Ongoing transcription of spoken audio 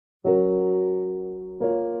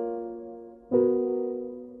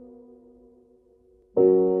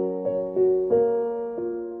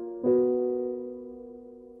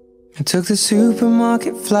I took the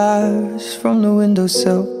supermarket flowers from the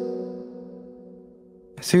windowsill.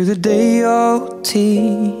 I threw the day-old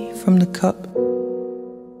tea from the cup.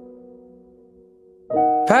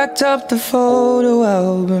 Packed up the photo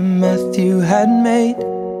album Matthew had made,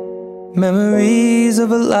 memories of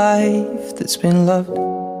a life that's been loved.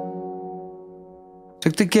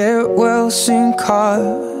 Took the get-well-soon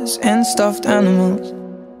cars and stuffed animals.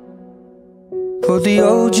 Poured the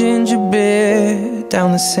old ginger beer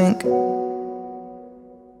down the sink.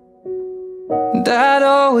 Dad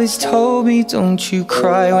always told me, don't you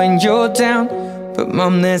cry when you're down, but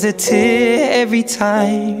Mum, there's a tear every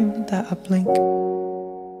time that I blink.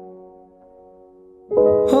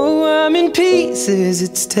 Oh, I'm in pieces,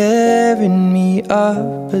 it's tearing me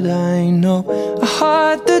up, but I know a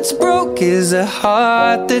heart that's broke is a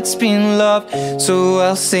heart that's been loved. So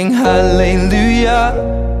I'll sing hallelujah.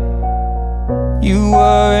 You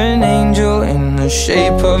were an angel in the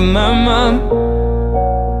shape of my mum.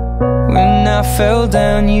 When I fell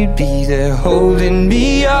down, you'd be there holding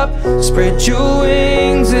me up. Spread your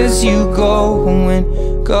wings as you go. When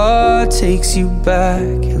God takes you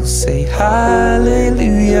back, He'll say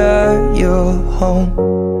hallelujah, you're home.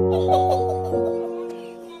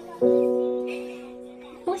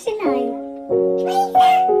 What's your name?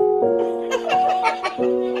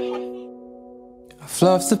 I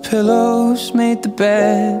fluffed the pillows, made the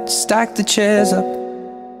bed, stacked the chairs up,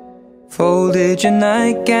 folded your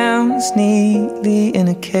nightgowns neatly in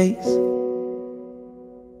a case.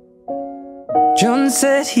 John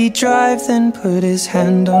said he'd drive, then put his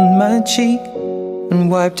hand on my cheek and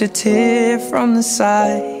wiped a tear from the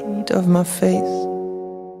side of my face.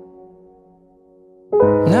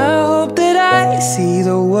 And I hope that I see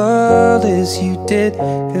the world as you did,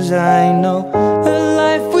 'cause I know a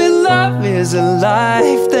life with love is a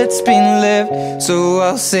life that's been lived. So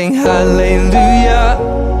I'll sing hallelujah.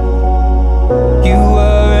 You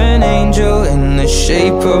were an angel in the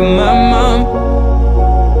shape of my mum.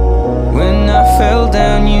 When I fell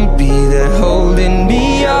down, you'd be there holding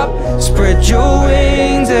me up. Spread your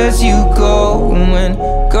wings as you go. And when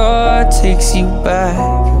God takes you back,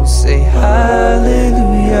 He'll say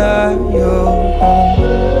hallelujah, you're home.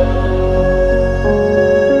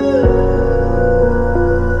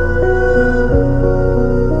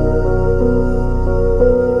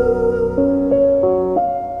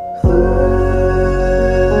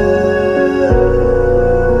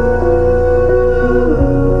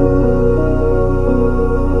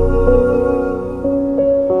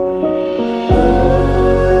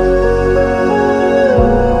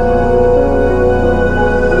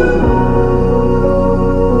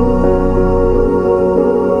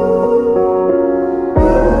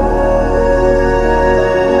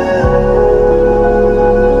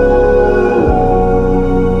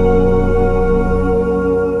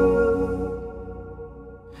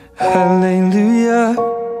 Hallelujah.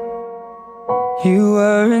 You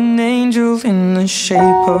were an angel in the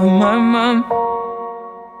shape of my mum.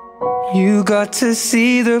 You got to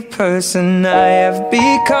see the person I have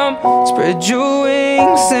become. Spread your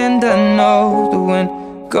wings and I know that when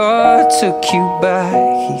God took you back,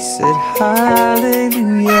 He said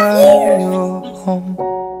hallelujah, you're home.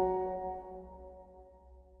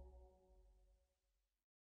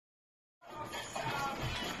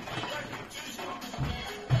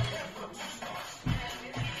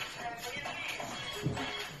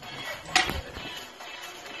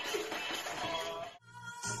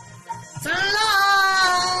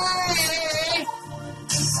 Fly,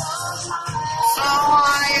 so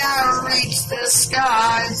I reach the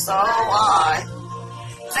sky, so I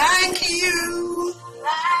thank you.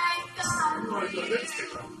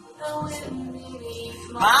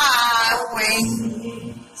 My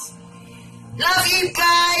wings. Love you,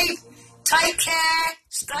 babe. Take care.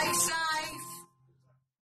 Stay safe.